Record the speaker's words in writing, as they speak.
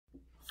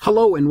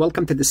Hello and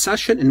welcome to the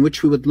session in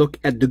which we would look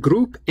at the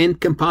group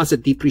and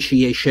composite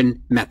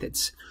depreciation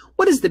methods.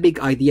 What is the big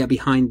idea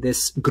behind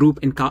this group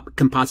and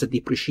composite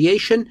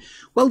depreciation?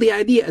 Well, the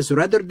idea is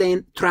rather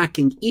than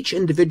tracking each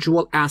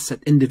individual asset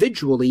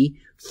individually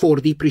for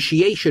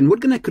depreciation, we're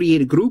going to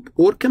create a group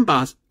or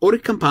a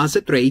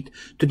composite rate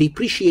to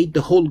depreciate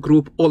the whole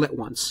group all at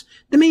once.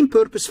 The main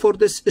purpose for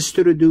this is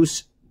to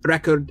reduce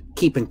record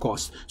keeping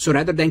costs. So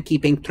rather than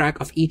keeping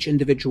track of each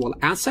individual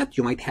asset,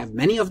 you might have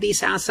many of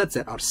these assets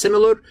that are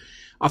similar,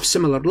 of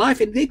similar life,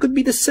 and they could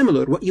be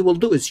dissimilar. What you will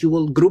do is you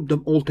will group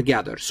them all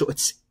together. So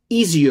it's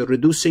easier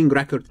reducing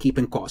record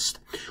keeping cost.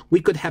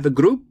 We could have a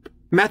group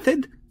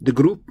method, the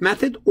group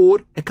method, or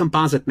a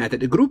composite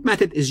method. A group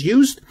method is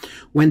used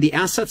when the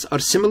assets are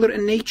similar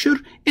in nature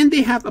and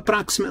they have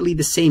approximately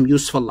the same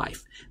useful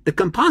life. The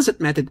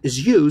composite method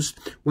is used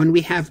when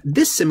we have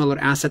dissimilar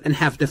asset and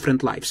have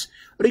different lives.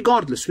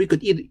 Regardless, we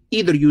could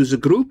either use a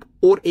group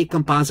or a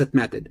composite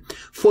method.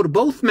 For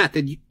both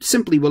methods, you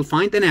simply will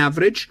find an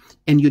average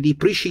and you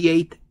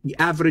depreciate the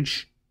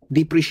average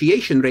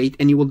depreciation rate,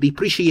 and you will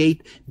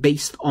depreciate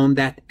based on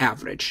that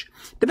average.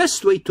 The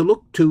best way to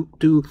look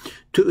to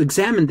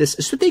examine this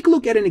is to take a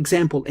look at an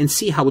example and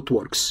see how it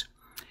works.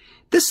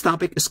 This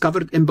topic is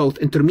covered in both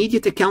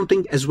intermediate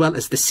accounting as well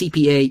as the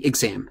CPA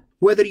exam.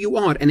 Whether you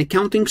are an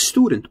accounting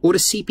student or a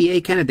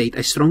CPA candidate,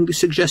 I strongly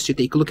suggest you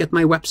take a look at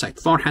my website,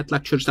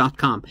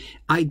 farhatlectures.com.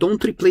 I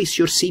don't replace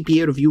your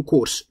CPA review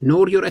course,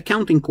 nor your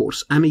accounting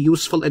course. I'm a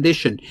useful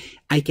addition.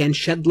 I can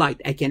shed light.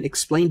 I can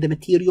explain the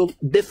material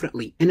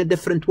differently, in a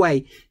different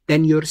way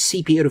than your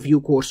CPA review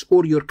course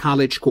or your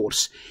college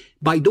course.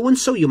 By doing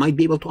so, you might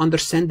be able to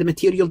understand the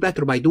material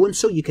better. By doing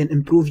so, you can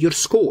improve your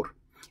score.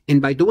 And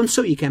by doing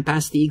so, you can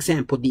pass the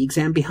exam, put the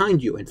exam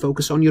behind you, and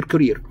focus on your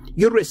career.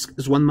 Your risk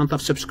is 1 month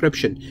of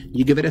subscription.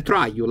 You give it a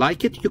try. You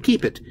like it, you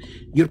keep it.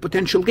 Your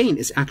potential gain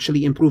is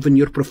actually improving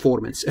your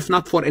performance. If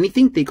not for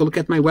anything, take a look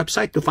at my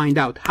website to find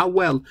out how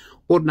well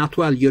or not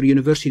well your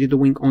university is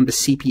doing on the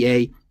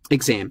CPA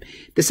exam.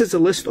 This is a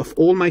list of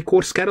all my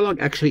course catalog,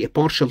 actually a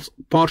partial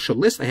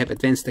list. I have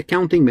advanced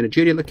accounting,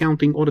 managerial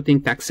accounting,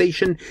 auditing,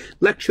 taxation,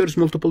 lectures,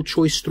 multiple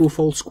choice, true,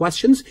 false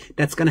questions.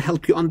 That's going to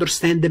help you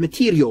understand the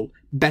material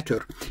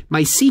better.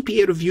 My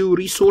CPA review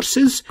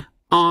resources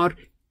are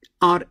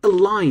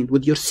aligned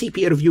with your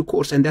CPA review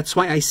course, and that's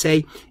why I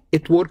say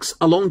it works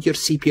along your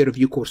CPA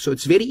review course. So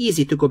it's very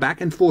easy to go back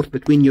and forth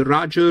between your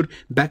Roger,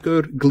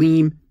 Becker,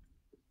 Gleam,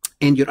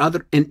 and your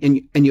other and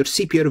your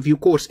CPA review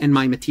course and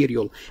my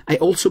material. I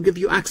also give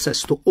you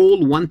access to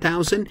all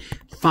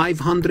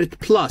 1,500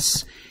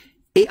 plus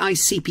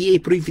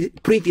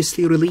AICPA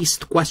previously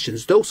released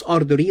questions. Those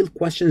are the real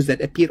questions that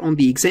appear on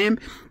the exam.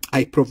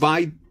 I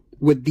provide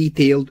with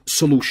detailed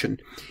solution.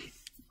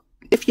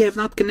 If you have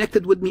not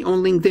connected with me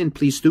on LinkedIn,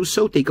 please do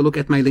so. Take a look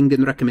at my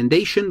LinkedIn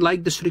recommendation,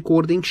 like this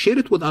recording, share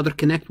it with others,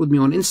 connect with me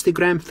on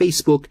Instagram,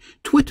 Facebook,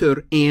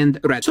 Twitter,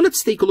 and Reddit. So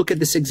let's take a look at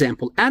this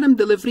example. Adam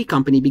Delivery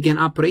Company began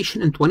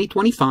operation in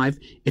 2025.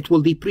 It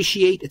will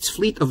depreciate its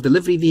fleet of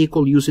delivery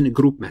vehicle using a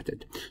group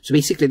method. So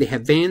basically they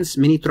have vans,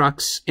 mini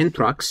trucks, and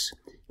trucks.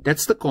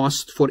 That's the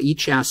cost for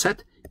each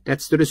asset.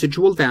 That's the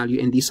residual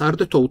value, and these are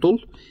the total.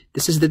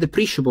 This is the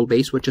depreciable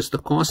base, which is the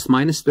cost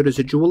minus the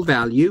residual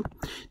value.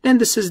 Then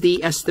this is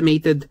the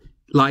estimated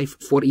life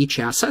for each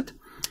asset.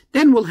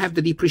 Then we'll have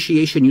the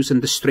depreciation using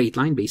the straight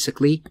line,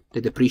 basically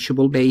the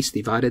depreciable base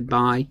divided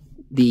by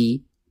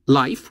the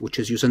life, which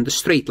is using the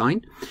straight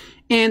line.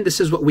 And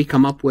this is what we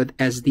come up with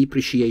as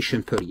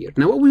depreciation per year.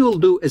 Now what we will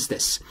do is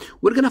this.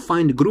 We're going to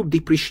find the group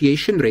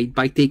depreciation rate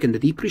by taking the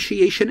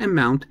depreciation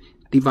amount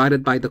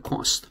divided by the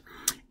cost.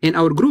 And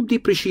our group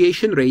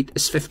depreciation rate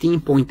is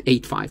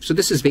 15.85. So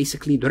this is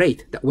basically the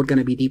rate that we're going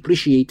to be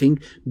depreciating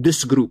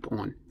this group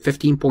on,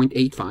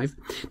 15.85.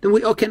 Then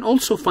we can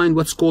also find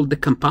what's called the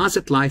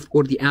composite life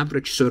or the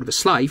average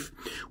service life,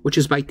 which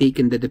is by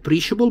taking the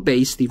depreciable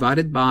base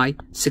divided by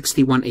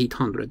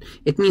 61,800.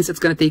 It means it's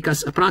going to take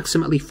us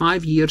approximately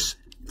 5 years,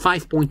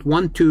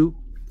 5.12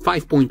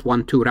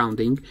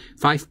 rounding,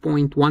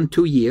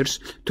 5.12 years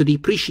to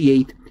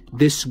depreciate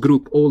this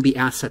group, all the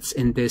assets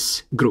in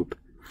this group.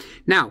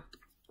 Now,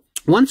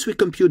 once we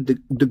compute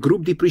the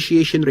group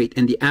depreciation rate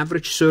and the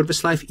average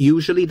service life,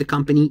 usually the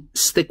company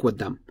stick with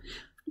them.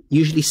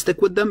 Usually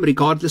stick with them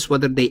regardless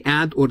whether they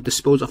add or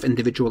dispose of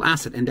individual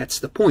asset. And that's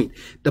the point.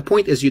 The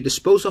point is you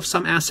dispose of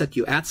some asset,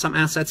 you add some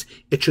assets,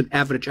 it should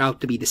average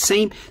out to be the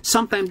same.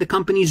 Sometimes the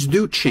companies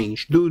do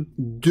change, do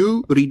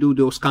redo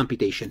those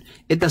computation.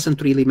 It doesn't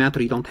really matter.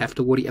 You don't have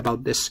to worry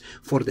about this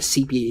for the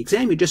CPA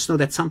exam. You just know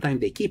that sometimes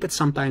they keep it,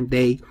 sometimes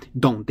they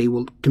don't. They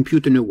will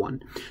compute a new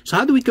one. So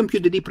how do we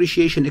compute the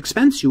depreciation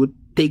expense? You would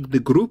take the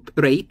group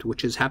rate,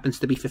 which happens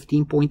to be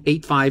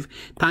 15.85,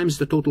 times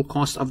the total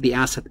cost of the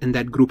asset in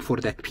that group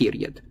for that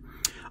period.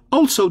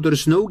 Also, there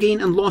is no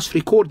gain and loss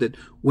recorded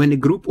when a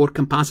group or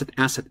composite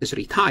asset is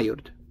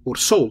retired or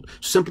sold.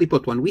 Simply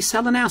put, when we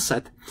sell an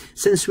asset,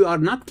 since we are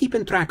not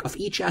keeping track of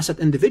each asset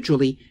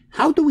individually,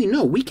 how do we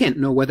know? We can't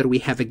know whether we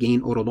have a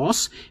gain or a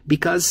loss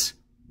because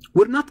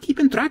we're not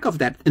keeping track of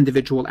that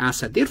individual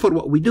asset. Therefore,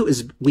 what we do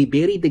is we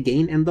bury the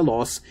gain and the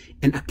loss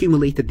in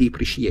accumulated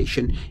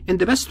depreciation. And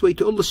the best way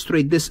to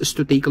illustrate this is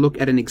to take a look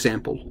at an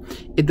example.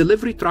 A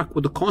delivery truck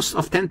with a cost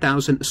of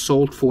 $10,000 is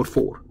sold for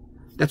 $4,000.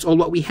 That's all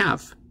what we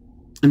have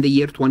in the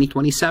year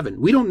 2027.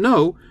 We don't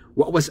know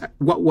what was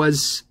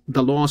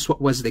the loss,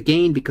 what was the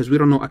gain, because we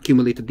don't know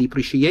accumulated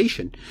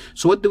depreciation.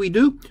 So what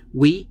do?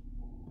 We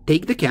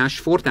take the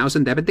cash,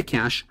 $4,000, debit the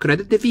cash,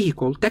 credit the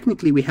vehicle.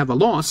 Technically, we have a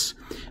loss,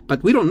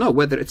 but we don't know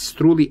whether it's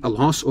truly a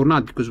loss or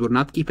not because we're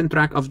not keeping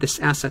track of this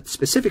asset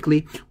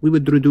specifically. We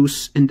would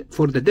reduce, and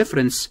for the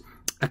difference,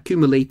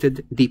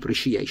 accumulated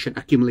depreciation.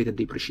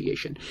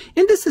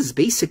 And this is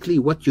basically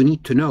what you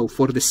need to know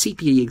for the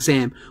CPA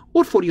exam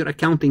or for your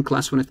accounting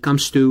class when it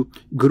comes to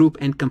group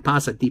and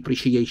composite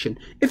depreciation.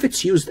 If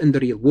it's used in the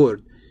real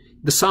world,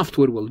 the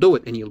software will do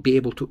it and you'll be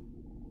able to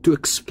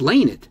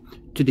explain it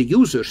to the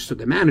users, to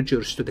the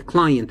managers, to the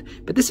client.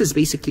 But this is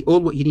basically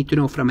all what you need to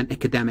know from an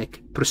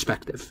academic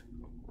perspective.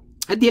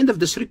 At the end of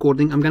this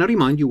recording, I'm going to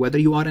remind you whether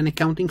you are an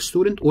accounting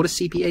student or a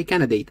CPA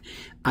candidate,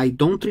 I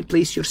don't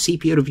replace your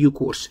CPA review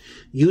course.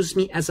 Use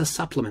me as a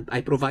supplement. I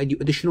provide you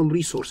additional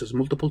resources,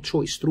 multiple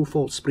choice, true,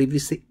 false,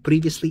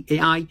 previously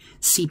AI,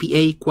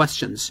 CPA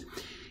questions.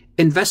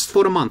 Invest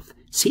for a month.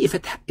 See if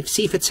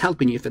it's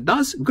helping you. If it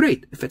does,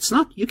 great. If it's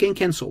not, you can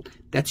cancel.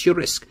 That's your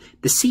risk.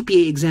 The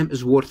CPA exam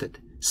is worth it.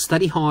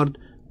 Study hard.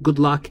 Good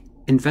luck.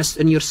 Invest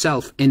in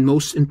yourself. And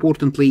most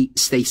importantly,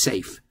 stay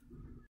safe.